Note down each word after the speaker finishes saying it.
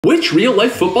Which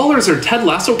real-life footballers are Ted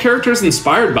Lasso characters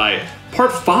inspired by?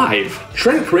 Part 5.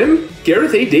 Trent Crimm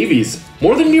Gareth Davies.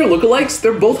 More than mere lookalikes,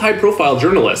 they're both high-profile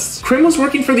journalists. Crimm was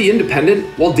working for The Independent,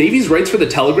 while Davies writes for The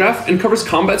Telegraph and covers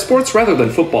combat sports rather than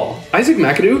football.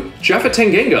 McAdoo, Japhet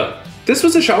Tanganga. This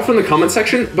was a shout from the comment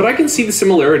section, but I can see the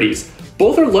similarities.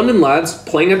 Both are London lads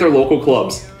playing at their local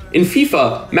clubs. In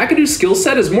FIFA, McAdoo's skill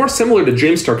set is more similar to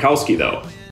James Tarkowski though.